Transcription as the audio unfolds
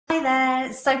Hi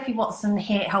there, Sophie Watson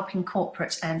here, helping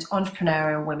corporate and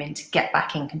entrepreneurial women to get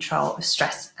back in control of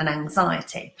stress and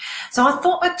anxiety. So I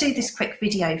thought I'd do this quick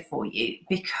video for you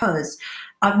because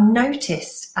I've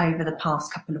noticed over the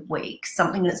past couple of weeks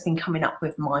something that's been coming up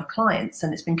with my clients,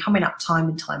 and it's been coming up time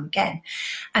and time again.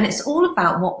 And it's all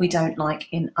about what we don't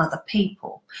like in other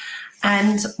people.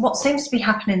 And what seems to be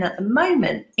happening at the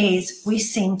moment is we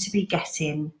seem to be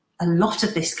getting a lot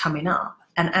of this coming up.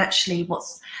 And actually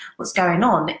what's going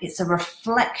on, it's a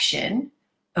reflection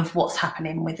of what's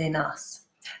happening within us.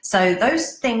 So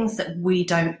those things that we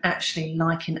don't actually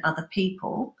like in other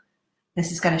people,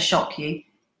 this is going to shock you,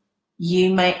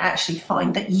 you may actually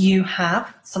find that you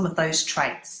have some of those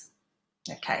traits.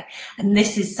 Okay, and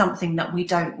this is something that we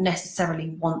don't necessarily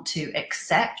want to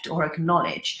accept or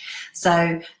acknowledge.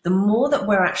 So the more that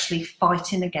we're actually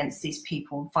fighting against these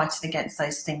people and fighting against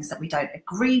those things that we don't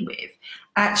agree with,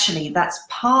 actually that's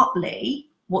partly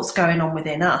what's going on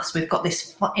within us. We've got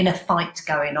this inner fight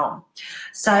going on.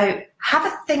 So have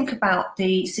a think about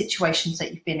the situations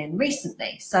that you've been in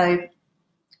recently. So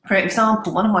for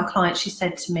example, one of my clients, she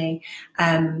said to me,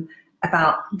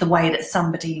 about the way that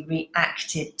somebody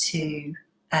reacted to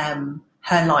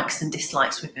her likes and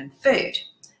dislikes within food.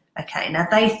 Okay, now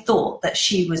they thought that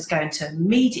she was going to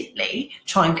immediately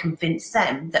try and convince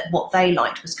them that what they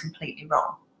liked was completely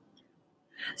wrong.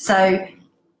 So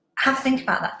have a think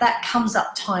about that. That comes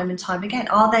up time and time again.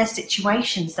 Are there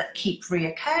situations that keep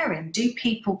reoccurring? Do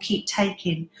people keep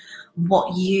taking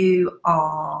what you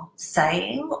are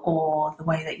saying or the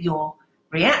way that you're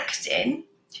reacting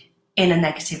in a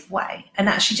negative way? And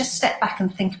actually just step back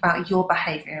and think about your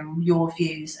behaviour and your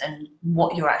views and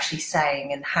what you're actually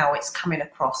saying and how it's coming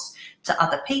across to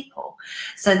other people.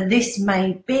 So this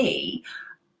may be,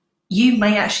 you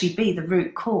may actually be the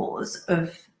root cause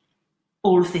of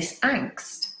all of this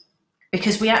angst,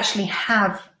 because we actually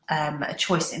have a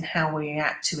choice in how we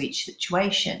react to each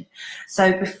situation.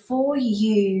 So before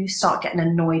you start getting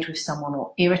annoyed with someone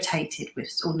or irritated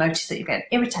with, or notice that you're getting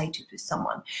irritated with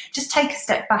someone, just take a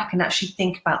step back and actually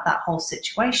think about that whole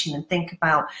situation and think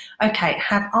about, okay,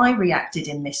 have I reacted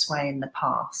in this way in the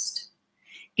past?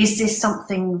 Is this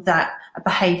something that, a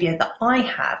behaviour that I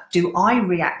have? Do I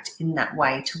react in that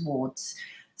way towards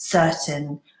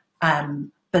certain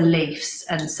beliefs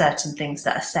and certain things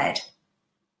that are said?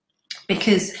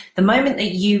 Because the moment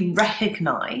that you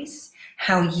recognise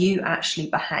how you actually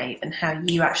behave and how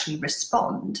you actually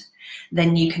respond,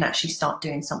 then you can actually start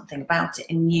doing something about it,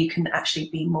 and you can actually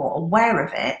be more aware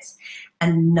of it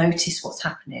and notice what's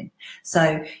happening.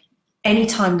 So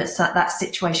anytime that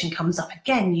situation comes up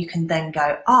again, you can then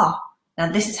go,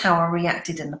 now this is how I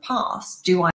reacted in the past.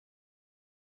 Do I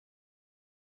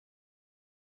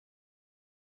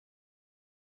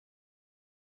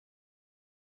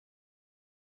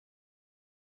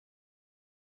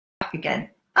again?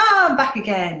 I'm back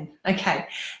again. Okay,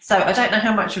 so I don't know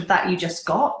how much of that you just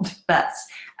got, but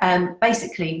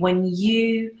basically when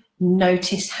you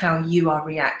notice how you are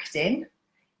reacting,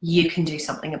 you can do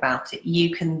something about it.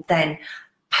 You can then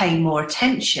pay more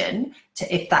attention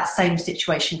to, if that same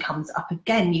situation comes up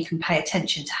again, you can pay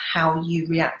attention to how you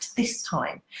react this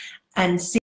time and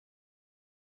see.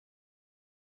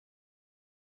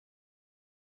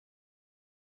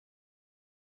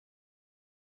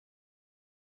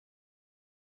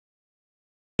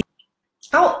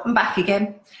 Oh, I'm back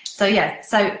again. So yeah,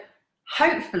 so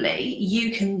hopefully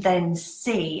you can then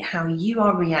see how you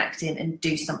are reacting and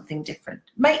do something different.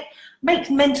 Make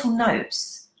mental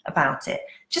notes about it.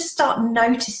 Just start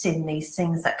noticing these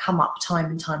things that come up time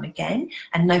and time again,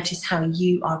 and notice how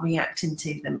you are reacting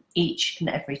to them each and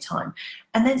every time.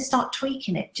 And then start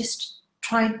tweaking it. Just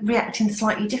try reacting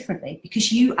slightly differently,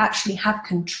 because you actually have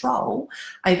control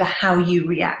over how you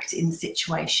react in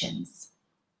situations.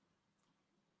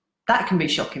 That can be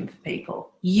shocking for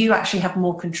people. You actually have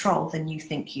more control than you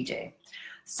think you do.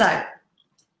 So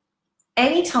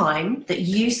anytime that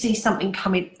you see something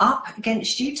coming up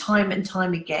against you time and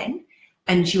time again,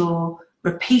 and you're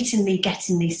repeatedly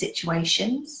getting these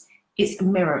situations, it's a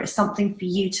mirror. It's something for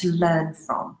you to learn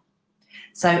from.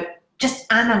 So just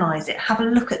analyze it, have a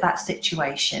look at that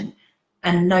situation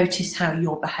and notice how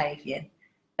you're behaving,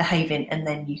 and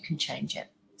then you can change it.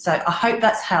 So I hope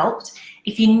that's helped.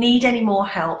 If you need any more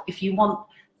help, if you want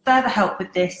further help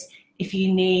with this, if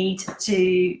you need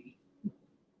to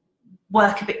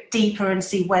work a bit deeper and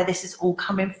see where this is all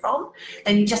coming from,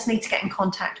 then you just need to get in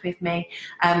contact with me.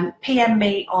 PM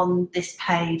me on this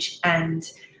page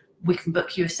and we can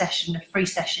book you a session, a free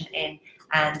session in,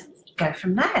 and go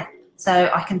from there. So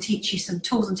I can teach you some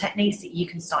tools and techniques that you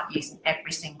can start using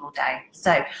every single day.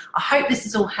 So I hope this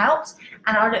has all helped,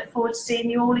 and I look forward to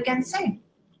seeing you all again soon.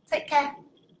 Take care.